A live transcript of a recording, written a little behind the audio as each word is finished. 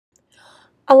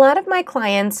A lot of my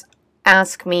clients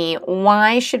ask me,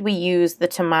 why should we use the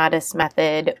Tomatis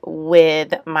method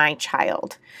with my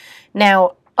child?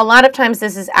 Now, a lot of times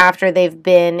this is after they've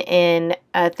been in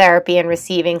therapy and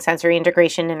receiving sensory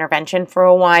integration intervention for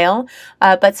a while,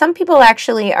 but some people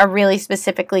actually are really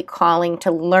specifically calling to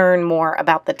learn more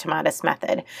about the Tomatis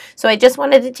method. So I just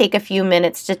wanted to take a few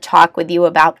minutes to talk with you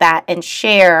about that and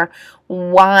share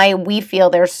why we feel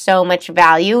there's so much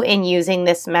value in using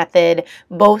this method,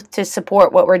 both to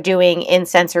support what we're doing in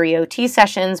sensory OT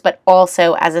sessions, but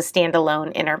also as a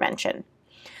standalone intervention.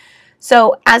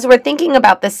 So as we're thinking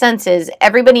about the senses,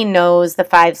 everybody knows the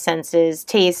 5 senses: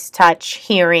 taste, touch,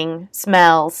 hearing,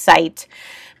 smell, sight.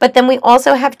 But then we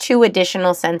also have 2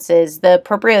 additional senses: the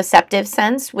proprioceptive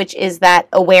sense, which is that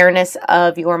awareness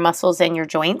of your muscles and your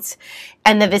joints,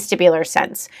 and the vestibular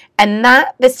sense. And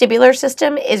that vestibular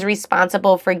system is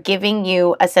responsible for giving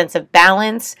you a sense of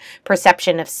balance,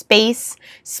 perception of space,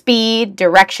 speed,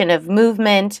 direction of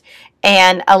movement,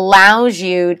 and allows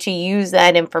you to use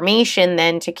that information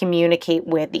then to communicate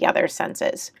with the other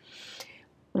senses.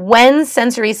 When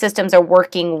sensory systems are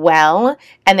working well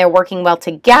and they're working well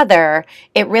together,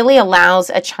 it really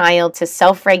allows a child to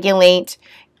self-regulate,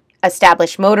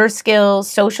 establish motor skills,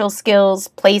 social skills,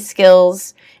 play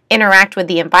skills, interact with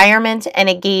the environment, and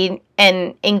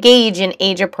engage in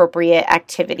age-appropriate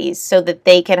activities so that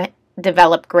they can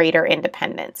develop greater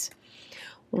independence.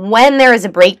 When there is a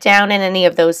breakdown in any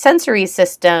of those sensory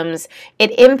systems,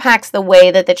 it impacts the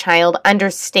way that the child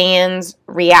understands,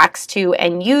 reacts to,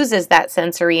 and uses that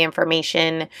sensory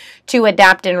information to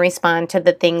adapt and respond to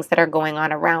the things that are going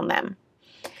on around them.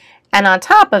 And on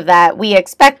top of that, we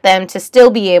expect them to still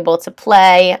be able to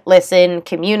play, listen,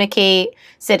 communicate,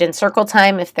 sit in circle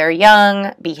time if they're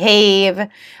young, behave,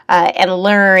 and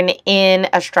learn in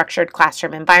a structured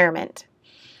classroom environment.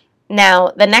 Now,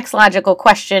 the next logical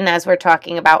question as we're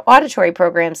talking about auditory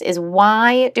programs is,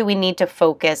 why do we need to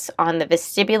focus on the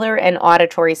vestibular and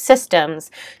auditory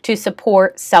systems to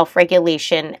support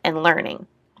self-regulation and learning?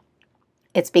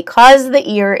 It's because the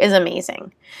ear is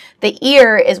amazing. The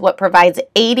ear is what provides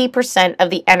 80% of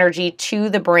the energy to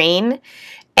the brain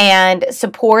and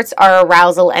supports our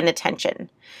arousal and attention.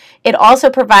 It also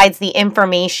provides the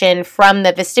information from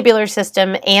the vestibular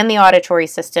system and the auditory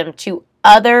system to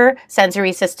other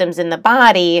sensory systems in the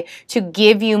body to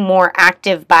give you more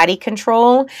active body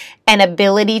control and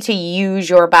ability to use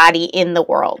your body in the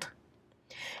world.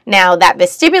 Now, that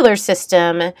vestibular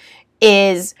system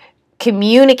is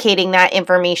communicating that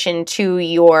information to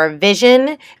your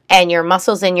vision and your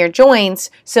muscles and your joints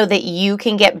so that you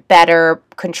can get better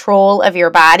control of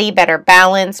your body, better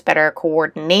balance, better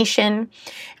coordination.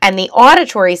 And the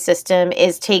auditory system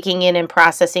is taking in and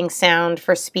processing sound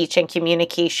for speech and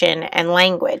communication and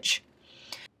language.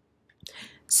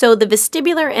 So the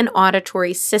vestibular and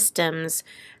auditory systems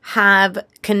have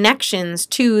connections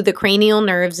to the cranial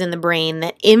nerves in the brain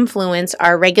that influence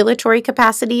our regulatory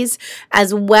capacities,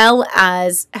 as well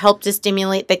as help to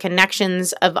stimulate the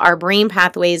connections of our brain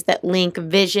pathways that link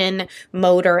vision,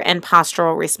 motor, and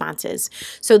postural responses.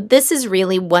 So this is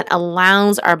really what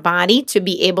allows our body to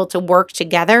be able to work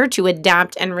together to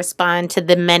adapt and respond to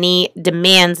the many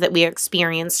demands that we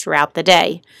experience throughout the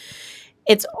day.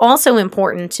 It's also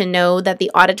important to know that the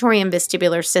auditory and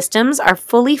vestibular systems are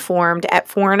fully formed at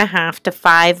 4.5 to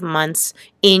 5 months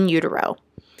in utero.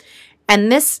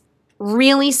 And this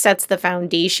really sets the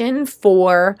foundation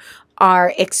for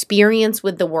our experience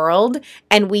with the world,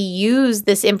 and we use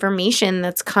this information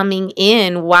that's coming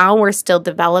in while we're still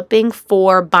developing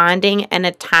for bonding and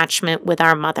attachment with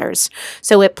our mothers.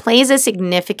 So it plays a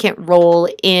significant role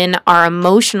in our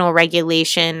emotional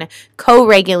regulation,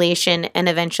 co-regulation, and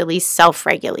eventually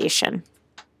self-regulation.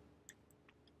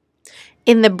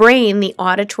 In the brain, the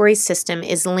auditory system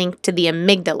is linked to the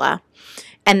amygdala,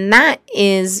 and that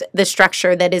is the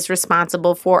structure that is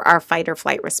responsible for our fight or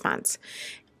flight response.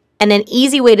 And an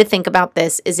easy way to think about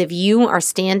this is, if you are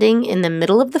standing in the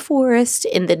middle of the forest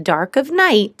in the dark of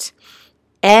night,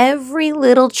 every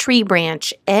little tree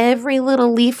branch, every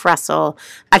little leaf rustle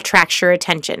attracts your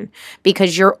attention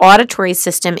because your auditory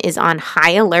system is on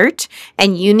high alert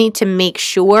and you need to make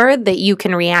sure that you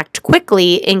can react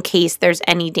quickly in case there's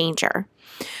any danger.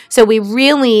 So we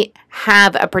really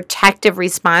have a protective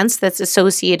response that's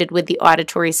associated with the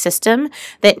auditory system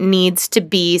that needs to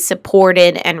be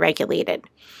supported and regulated.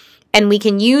 And we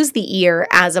can use the ear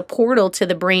as a portal to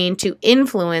the brain to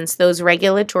influence those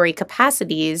regulatory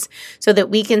capacities so that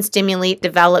we can stimulate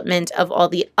development of all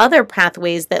the other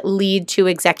pathways that lead to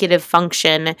executive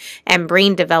function and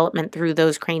brain development through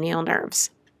those cranial nerves.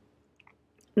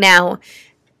 Now,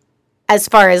 As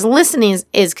far as listening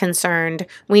is concerned,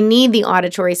 we need the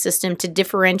auditory system to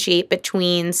differentiate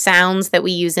between sounds that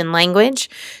we use in language,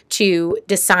 to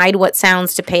decide what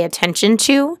sounds to pay attention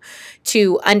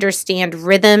to understand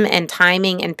rhythm and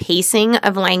timing and pacing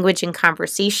of language and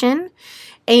conversation,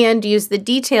 and use the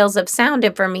details of sound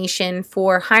information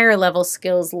for higher level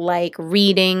skills like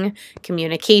reading,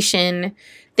 communication,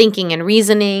 thinking and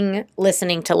reasoning,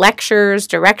 listening to lectures,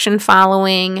 direction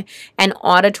following, and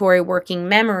auditory working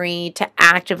memory to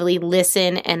actively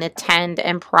listen and attend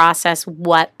and process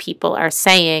what people are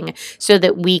saying so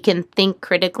that we can think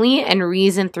critically and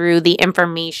reason through the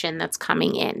information that's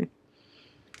coming in.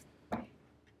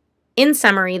 In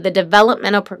summary, the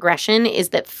developmental progression is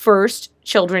that first,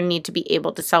 children need to be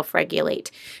able to self-regulate.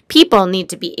 People need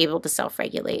to be able to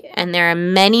self-regulate. And there are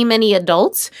many, many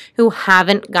adults who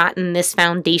haven't gotten this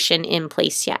foundation in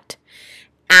place yet.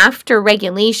 After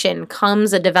regulation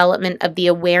comes a development of the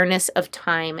awareness of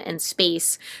time and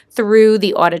space through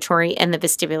the auditory and the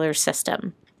vestibular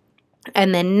system.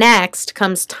 And then next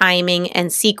comes timing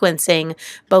and sequencing,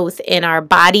 both in our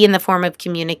body in the form of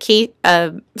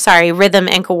rhythm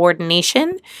and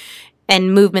coordination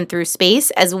and movement through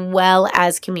space, as well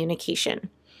as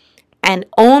communication. And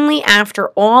only after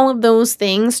all of those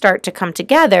things start to come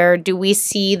together do we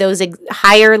see those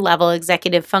higher level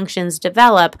executive functions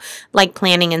develop, like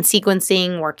planning and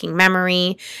sequencing, working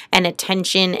memory, and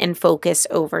attention and focus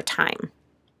over time.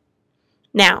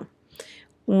 Now,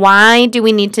 why do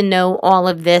we need to know all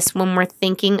of this when we're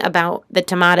thinking about the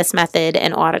Tomatis Method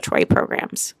and auditory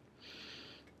programs?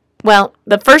 Well,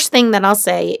 the first thing that I'll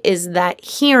say is that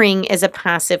hearing is a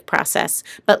passive process,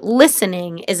 but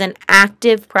listening is an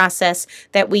active process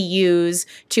that we use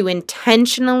to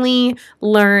intentionally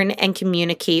learn and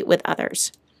communicate with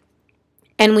others.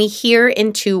 And we hear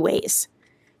in two ways.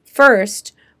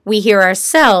 First, we hear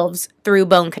ourselves through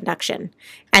bone conduction.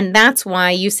 And that's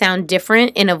why you sound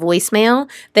different in a voicemail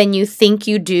than you think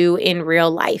you do in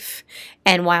real life.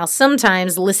 And while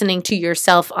sometimes listening to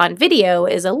yourself on video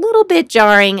is a little bit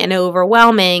jarring and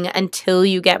overwhelming until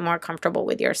you get more comfortable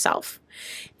with yourself.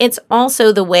 It's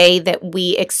also the way that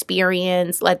we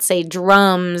experience, let's say,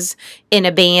 drums in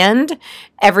a band.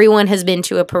 Everyone has been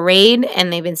to a parade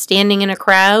and they've been standing in a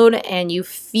crowd and you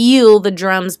feel the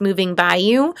drums moving by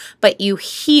you, but you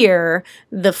hear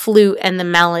the flute and the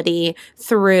melody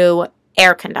through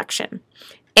air conduction.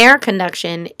 Air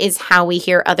conduction is how we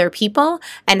hear other people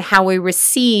and how we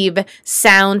receive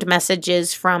sound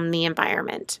messages from the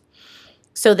environment.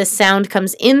 So the sound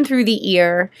comes in through the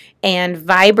ear and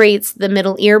vibrates the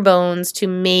middle ear bones to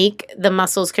make the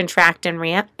muscles contract and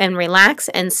relax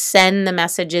and send the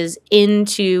messages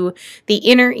into the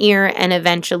inner ear and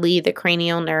eventually the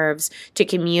cranial nerves to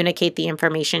communicate the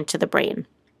information to the brain.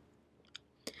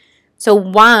 So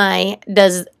why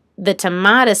does the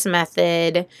Tomatis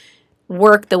Method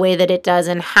work the way that it does,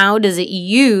 and how does it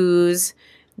use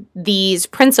these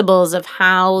principles of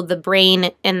how the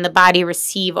brain and the body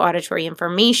receive auditory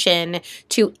information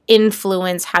to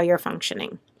influence how you're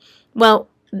functioning? Well,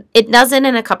 it does it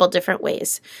in a couple different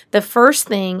ways. The first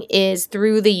thing is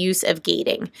through the use of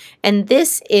gating, and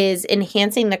this is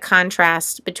enhancing the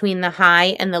contrast between the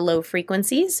high and the low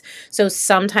frequencies. So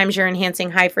sometimes you're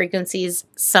enhancing high frequencies,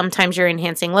 sometimes you're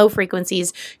enhancing low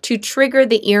frequencies to trigger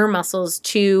the ear muscles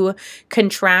to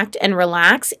contract and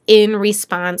relax in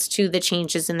response to the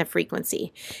changes in the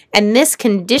frequency. And this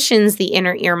conditions the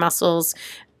inner ear muscles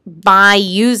by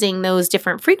using those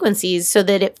different frequencies so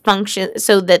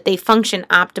that they function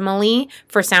optimally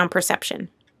for sound perception.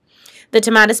 The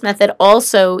Tomatis Method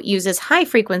also uses high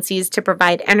frequencies to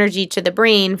provide energy to the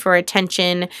brain for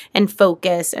attention and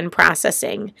focus and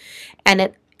processing. And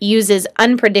it uses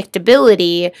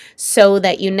unpredictability so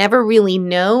that you never really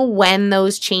know when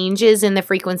those changes in the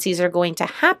frequencies are going to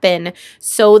happen,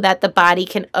 so that the body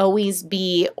can always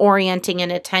be orienting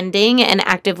and attending and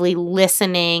actively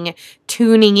listening,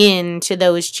 tuning in to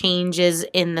those changes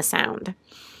in the sound.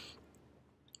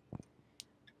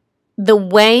 The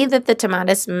way that the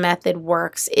Tomatis Method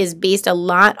works is based a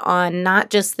lot on not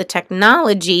just the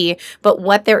technology, but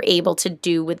what they're able to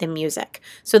do with the music.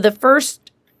 So the first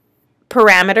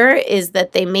parameter is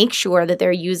that they make sure that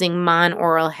they're using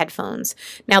monaural headphones.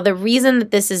 Now, the reason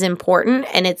that this is important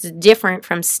and it's different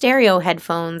from stereo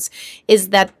headphones is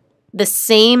that the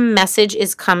same message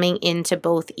is coming into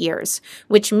both ears,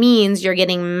 which means you're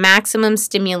getting maximum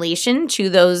stimulation to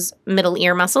those middle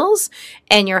ear muscles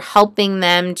and you're helping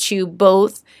them to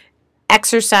both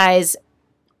exercise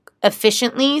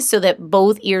efficiently so that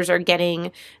both ears are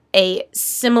getting a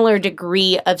similar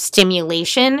degree of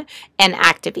stimulation and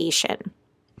activation.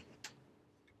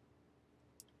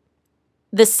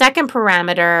 The second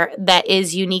parameter that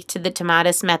is unique to the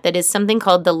Tomatis method is something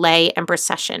called delay and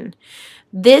precession.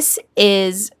 This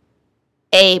is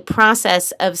a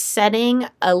process of setting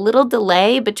a little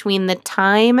delay between the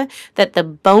time that the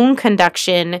bone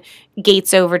conduction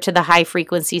gates over to the high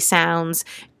frequency sounds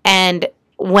and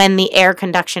when the air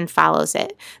conduction follows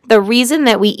it. The reason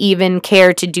that we even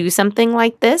care to do something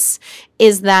like this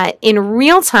is that in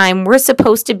real time, we're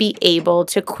supposed to be able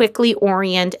to quickly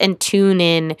orient and tune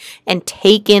in and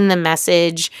take in the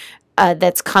message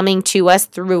that's coming to us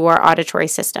through our auditory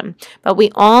system. But we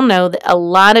all know that a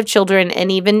lot of children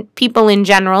and even people in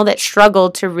general that struggle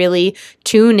to really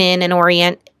tune in and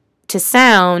orient to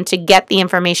sound to get the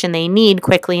information they need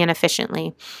quickly and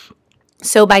efficiently.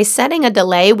 So by setting a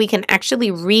delay, we can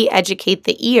actually re-educate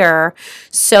the ear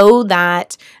so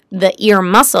that the ear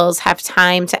muscles have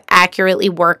time to accurately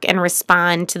work and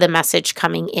respond to the message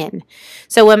coming in.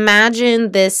 So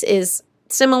imagine this is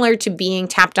similar to being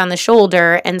tapped on the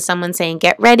shoulder and someone saying,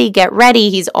 get ready,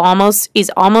 he's almost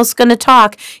going to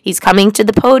talk, he's coming to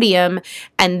the podium.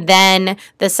 And then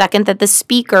the second that the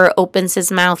speaker opens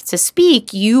his mouth to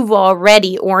speak, you've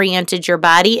already oriented your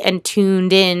body and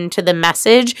tuned in to the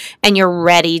message and you're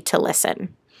ready to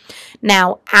listen.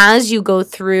 Now, as you go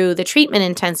through the treatment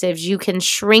intensives, you can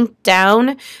shrink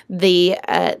down the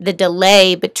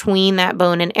delay between that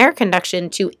bone and air conduction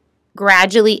to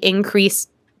gradually increase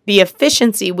the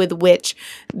efficiency with which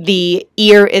the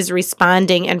ear is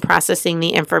responding and processing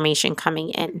the information coming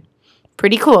in.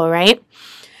 Pretty cool, right?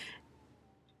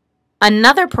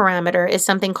 Another parameter is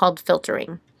something called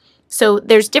filtering. So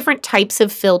there's different types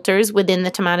of filters within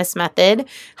the Tomatis method: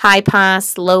 high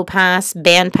pass, low pass,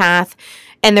 band path.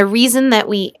 And the reason that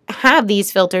we have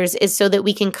these filters is so that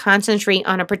we can concentrate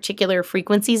on a particular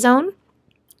frequency zone.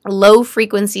 Low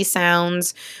frequency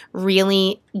sounds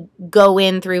really go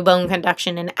in through bone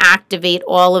conduction and activate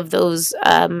all of those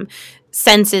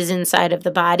senses inside of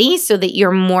the body so that you're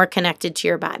more connected to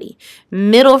your body.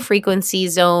 Middle frequency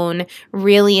zone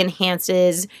really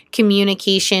enhances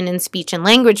communication and speech and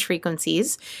language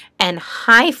frequencies, and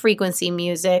high frequency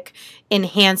music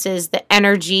enhances the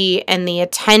energy and the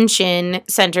attention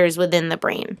centers within the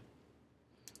brain.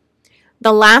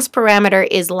 The last parameter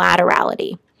is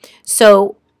laterality.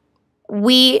 So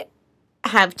we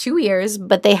have two ears,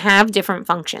 but they have different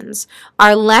functions.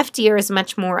 Our left ear is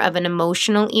much more of an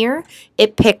emotional ear.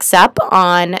 It picks up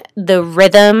on the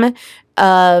rhythm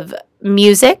of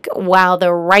music, while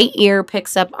the right ear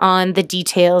picks up on the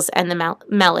details and the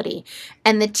melody.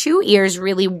 And the two ears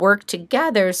really work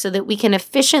together so that we can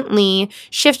efficiently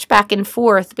shift back and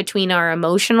forth between our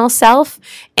emotional self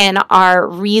and our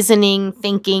reasoning,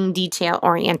 thinking,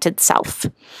 detail-oriented self.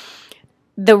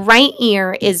 The right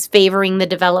ear is favoring the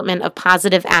development of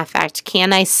positive affect.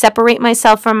 Can I separate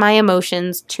myself from my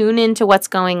emotions, tune into what's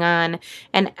going on,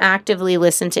 and actively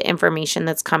listen to information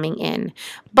that's coming in?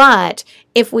 But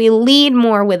if we lead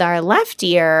more with our left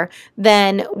ear,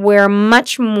 then we're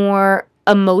much more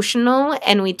emotional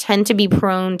and we tend to be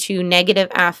prone to negative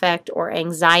affect or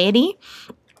anxiety.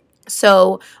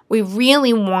 So we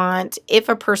really want, if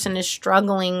a person is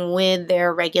struggling with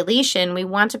their regulation, we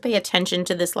want to pay attention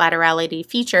to this laterality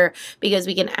feature because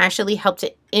we can actually help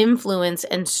to influence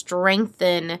and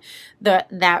strengthen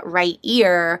that right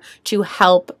ear to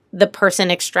help the person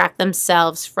extract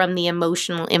themselves from the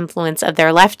emotional influence of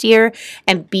their left ear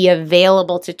and be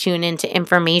available to tune into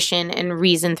information and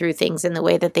reason through things in the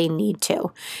way that they need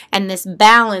to. And this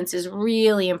balance is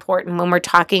really important when we're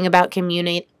talking about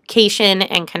communication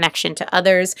and connection to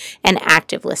others and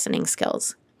active listening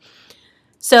skills.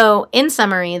 So in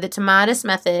summary, the Tomatis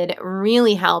method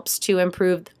really helps to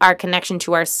improve our connection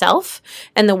to ourself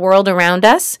and the world around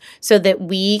us so that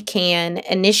we can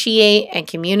initiate and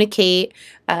communicate,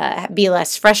 be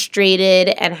less frustrated,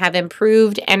 and have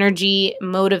improved energy,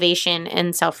 motivation,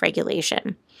 and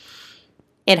self-regulation.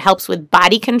 It helps with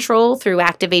body control through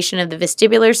activation of the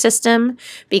vestibular system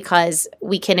because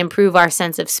we can improve our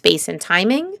sense of space and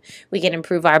timing. We can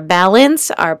improve our balance,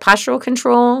 our postural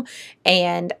control,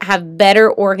 and have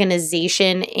better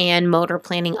organization and motor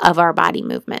planning of our body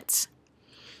movements.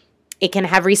 It can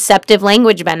have receptive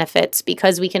language benefits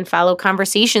because we can follow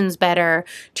conversations better,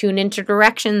 tune into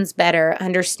directions better,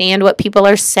 understand what people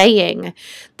are saying.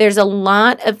 There's a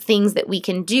lot of things that we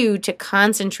can do to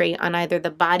concentrate on either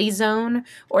the body zone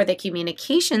or the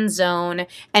communication zone.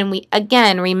 And we,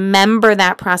 again, remember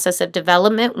that process of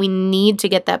development. We need to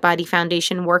get that body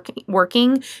foundation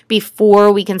working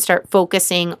before we can start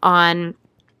focusing on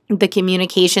the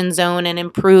communication zone and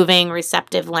improving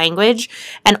receptive language,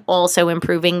 and also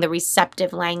improving the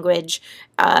receptive language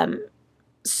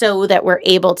so that we're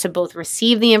able to both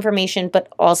receive the information but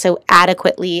also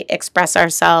adequately express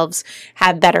ourselves,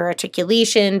 have better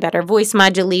articulation, better voice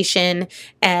modulation,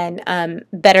 and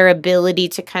better ability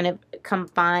to kind of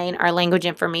combine our language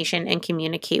information and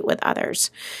communicate with others.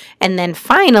 And then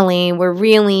finally, we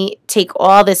really take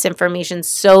all this information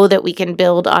so that we can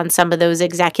build on some of those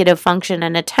executive function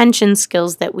and attention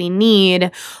skills that we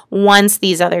need once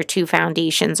these other two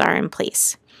foundations are in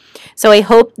place. So I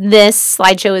hope this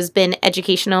slideshow has been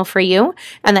educational for you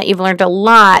and that you've learned a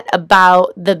lot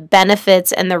about the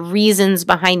benefits and the reasons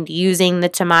behind using the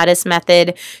Tomatis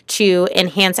method to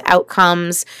enhance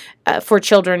outcomes for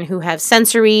children who have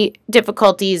sensory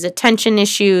difficulties, attention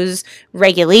issues,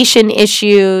 regulation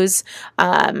issues,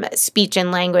 speech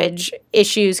and language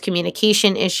issues,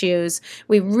 communication issues.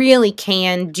 We really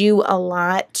can do a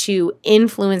lot to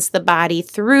influence the body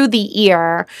through the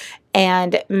ear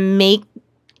and make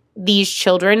these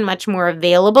children much more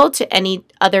available to any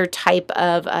other type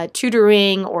of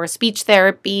tutoring or speech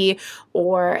therapy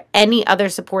or any other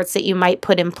supports that you might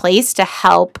put in place to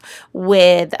help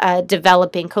with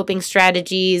developing coping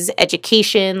strategies,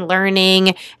 education,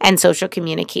 learning, and social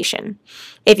communication.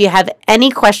 If you have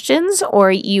any questions or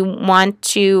you want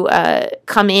to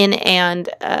come in and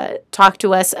talk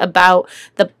to us about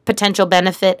the potential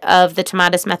benefit of the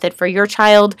Tomatis method for your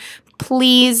child,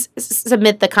 please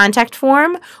submit the contact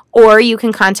form, or you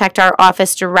can contact our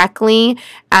office directly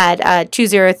at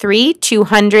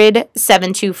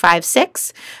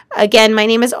 203-200-7256. Again, my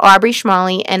name is Aubrey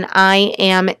Schmalley, and I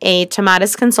am a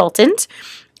Tomatis consultant,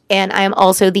 and I am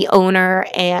also the owner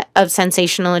of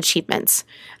Sensational Achievements.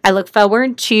 I look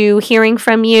forward to hearing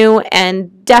from you,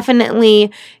 and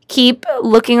definitely keep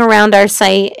looking around our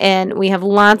site, and we have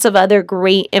lots of other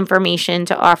great information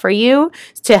to offer you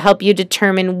to help you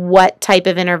determine what type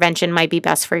of intervention might be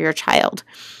best for your child.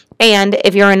 And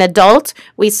if you're an adult,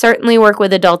 we certainly work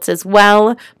with adults as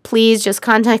well. Please just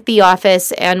contact the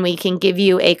office and we can give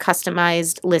you a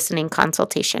customized listening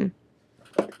consultation.